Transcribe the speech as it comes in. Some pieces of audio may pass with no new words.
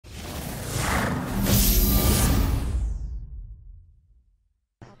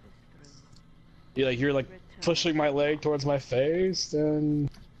You're like pushing my leg towards my face, and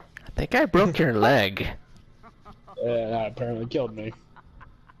I think I broke your leg. that apparently killed me.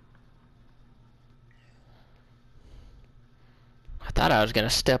 I thought I was gonna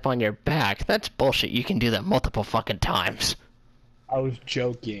step on your back. That's bullshit. You can do that multiple fucking times. I was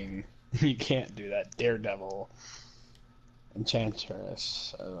joking. You can't do that, Daredevil.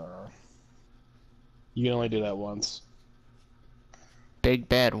 Enchantress. You can only do that once. Big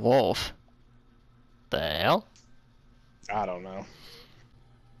bad wolf. The hell? I don't know.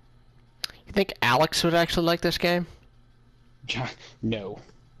 You think Alex would actually like this game? No.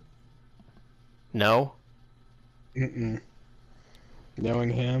 No? Mm-mm. Knowing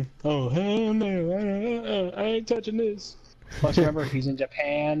him. Oh, hell no. I ain't touching this. Plus, remember, he's in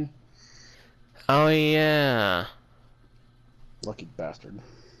Japan. Oh, yeah. Lucky bastard.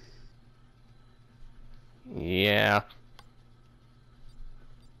 Yeah.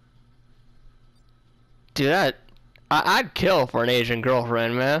 Dude, I'd kill for an Asian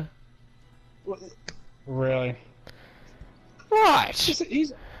girlfriend, man. Really? What?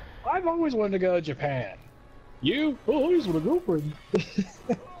 I've always wanted to go to Japan. You? Oh, I just want a girlfriend.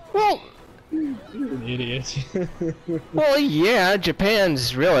 Well, You're an idiot. well, yeah,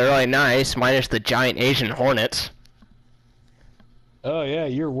 Japan's really, really nice, minus the giant Asian hornets. Oh yeah,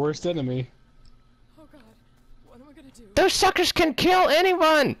 your worst enemy. Oh god, what am I gonna do? Those suckers can kill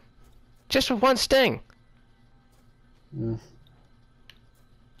anyone! Just with one sting. Mm.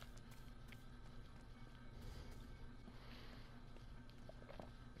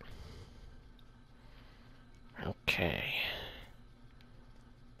 Okay.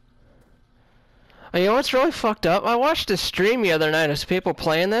 Oh, you know what's really fucked up? I watched a stream the other night of people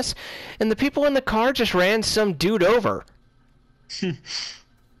playing this, and the people in the car just ran some dude over.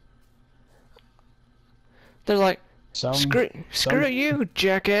 They're like, screw you,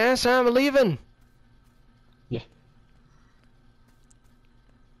 jackass, I'm leaving. Yeah.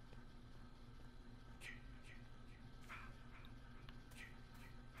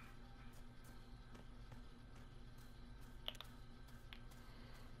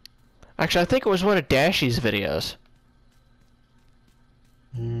 Actually, I think it was one of Dashy's videos.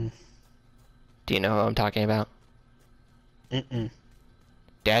 Mm. Do you know who I'm talking about? Mm-mm.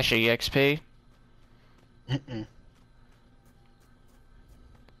 Dashy XP? Mm-mm.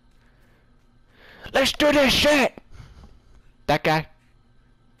 Let's do this shit! That guy?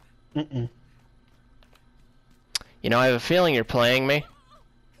 Mm-mm. You know, I have a feeling you're playing me.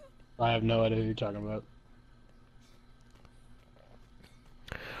 I have no idea who you're talking about.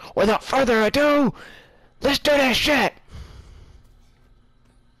 Without further ado, let's do this shit!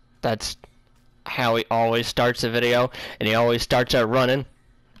 That's how he always starts a video, and he always starts out running,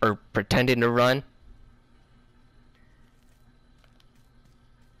 or pretending to run.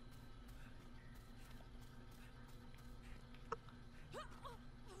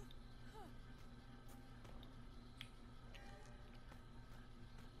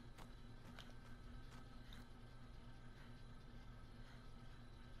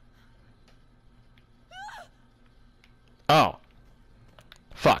 Oh.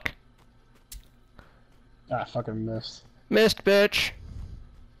 Fuck. Ah, fucking missed. Missed, bitch.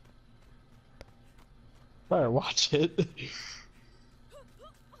 Better watch it.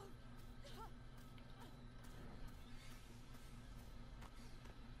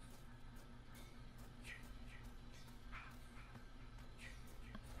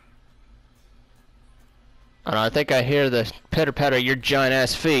 I don't know, I think I hear the pitter-patter of your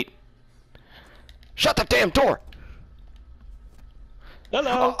giant-ass feet. Shut the damn door!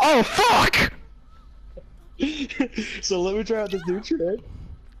 Hello! Oh, fuck! So let me try out this new trick.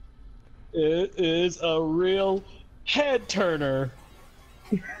 It is a real head turner.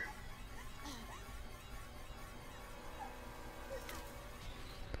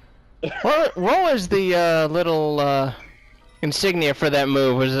 What was the little insignia for that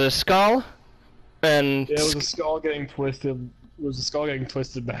move? Was it a skull? And Yeah, it was a skull getting twisted. It was a skull getting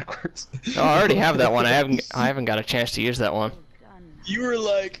twisted backwards. oh, I already have that one. I haven't got a chance to use that one. You were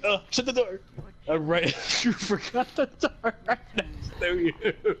like, oh, shut the door. Right, you forgot the door right next to you.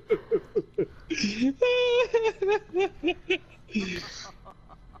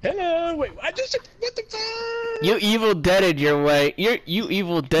 Hello, wait, I just, what the fuck? You evil deaded your way. You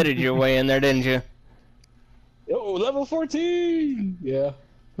evil deaded your way in there, didn't you? Oh, level 14. Yeah.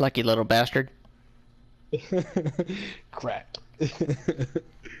 Lucky little bastard. Crack.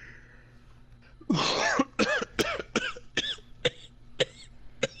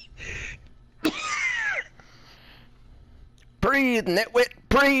 Breathe, nitwit,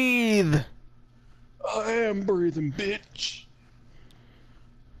 breathe! I am breathing, bitch.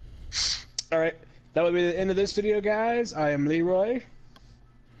 Alright, that would be the end of this video, guys. I am Leroy.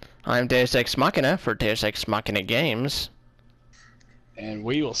 I'm Deus Ex Machina for Deus Ex Machina Games. And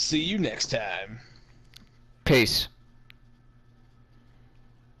we will see you next time. Peace.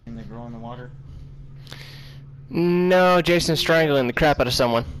 Can they grow in the water? No, Jason's strangling the crap out of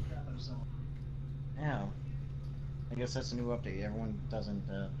someone. Yeah. I guess that's a new update. Everyone doesn't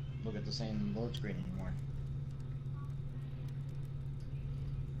look at the same load screen anymore.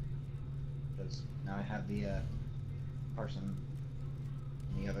 Because now I have the person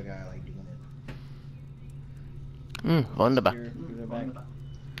and the other guy like doing it. Wunderbar. You're back.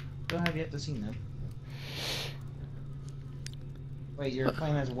 Still have yet to see them. Wait, you're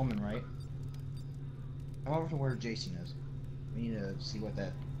playing as a woman, right? I'm over to where Jason is. We need to see what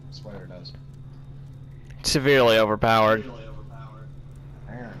that sweater does. Severely overpowered.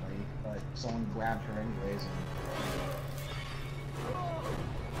 Apparently, but someone grabbed her anyways.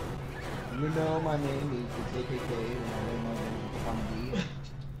 And... You know my name is the KKK, and I know my name is Fundy.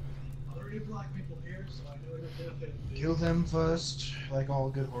 Already black people here, so I know you're good. Kill them first, like all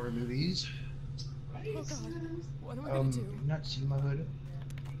good horror movies. Oh god, what am I gonna do? You not see my hood?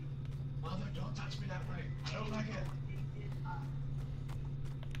 Mother, don't touch me that way. I don't like it.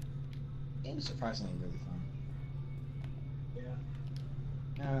 Game is surprisingly really fun.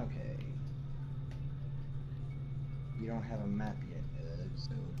 Yeah. Okay. You don't have a map yet,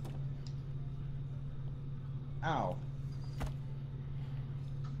 so... Ow.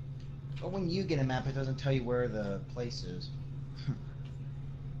 But when you get a map, it doesn't tell you where the place is.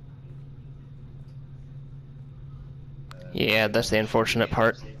 Yeah, that's the unfortunate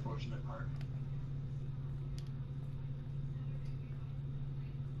part.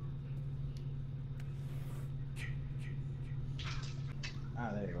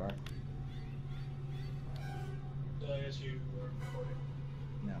 Ah, there you are. So I guess you were recording.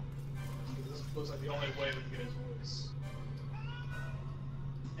 No. This looks like the only way we can get his voice.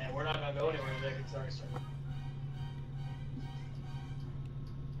 And we're not gonna go anywhere today because it's already started.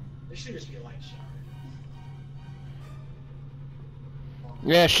 There should just be a light shower.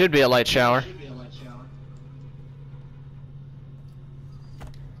 Yeah, it should be a light shower. Should be a light shower.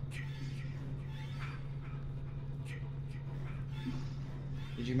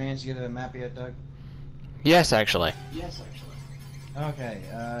 Did you manage to get a map yet, Doug? Yes, actually. Yes, actually. Okay,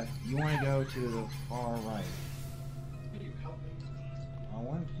 you want to go to the far right. Can you help me? I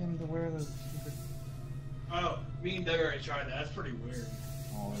want him to wear the stupid... Oh, me and Doug already tried that. That's pretty weird.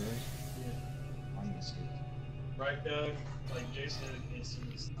 Oh, it is? Yeah. I missed it. Right, Doug? Like Jason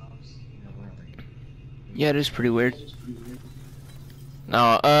instantly stops. Yeah, where are they? Yeah, it is pretty weird.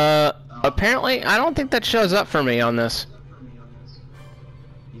 No, apparently, I don't think that shows up for me on this.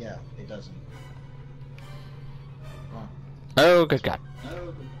 Yeah, it doesn't. Come on. Oh, good God.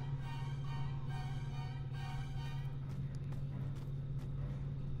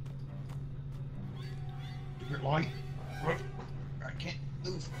 Your light. I can't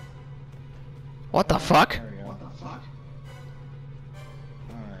move. What the fuck? There we go. What the fuck?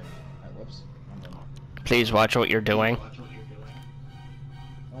 Alright. Whoops. I'm done. Please watch what you're doing.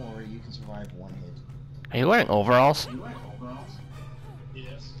 Don't worry, you can survive one hit. Are you wearing overalls?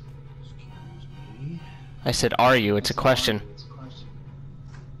 Yes. Excuse me. I said, are you? It's a question.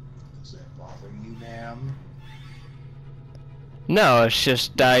 Does that bother you, ma'am? No, it's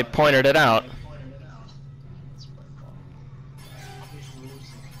just I pointed it out. That's what I thought.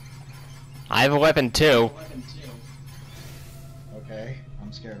 I have a weapon too. Okay,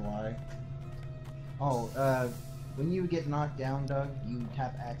 I'm scared why. Oh, when you get knocked down, Doug, you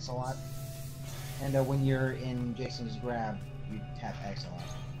tap X a lot. And when you're in Jason's grab, you tap X a lot.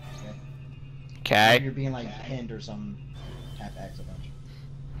 Okay? If Okay. you're being like pinned or something, tap X a bunch.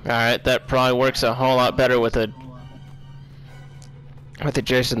 Alright, that probably works a whole lot better with a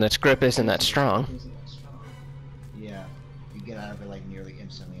Jason that's grip isn't that strong. Yeah, you get out of it like nearly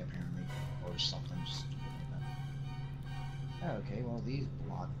instantly apparently, or something stupid like that. Okay, well these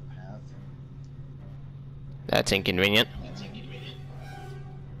block the path. That's inconvenient.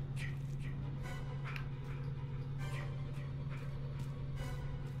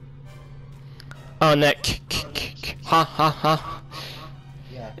 Oh, and that ha ha ha.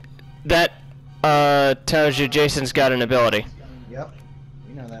 Yeah. That tells you Jason's got an ability. Yep.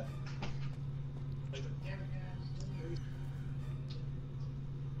 We know that.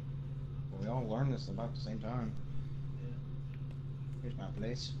 Well, we all learned this about the same time. Here's my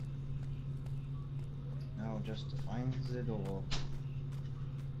place. Now just to find the door.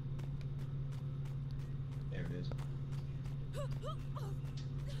 There it is.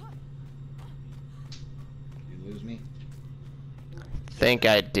 Did you lose me? Think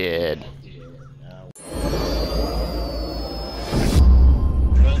I did.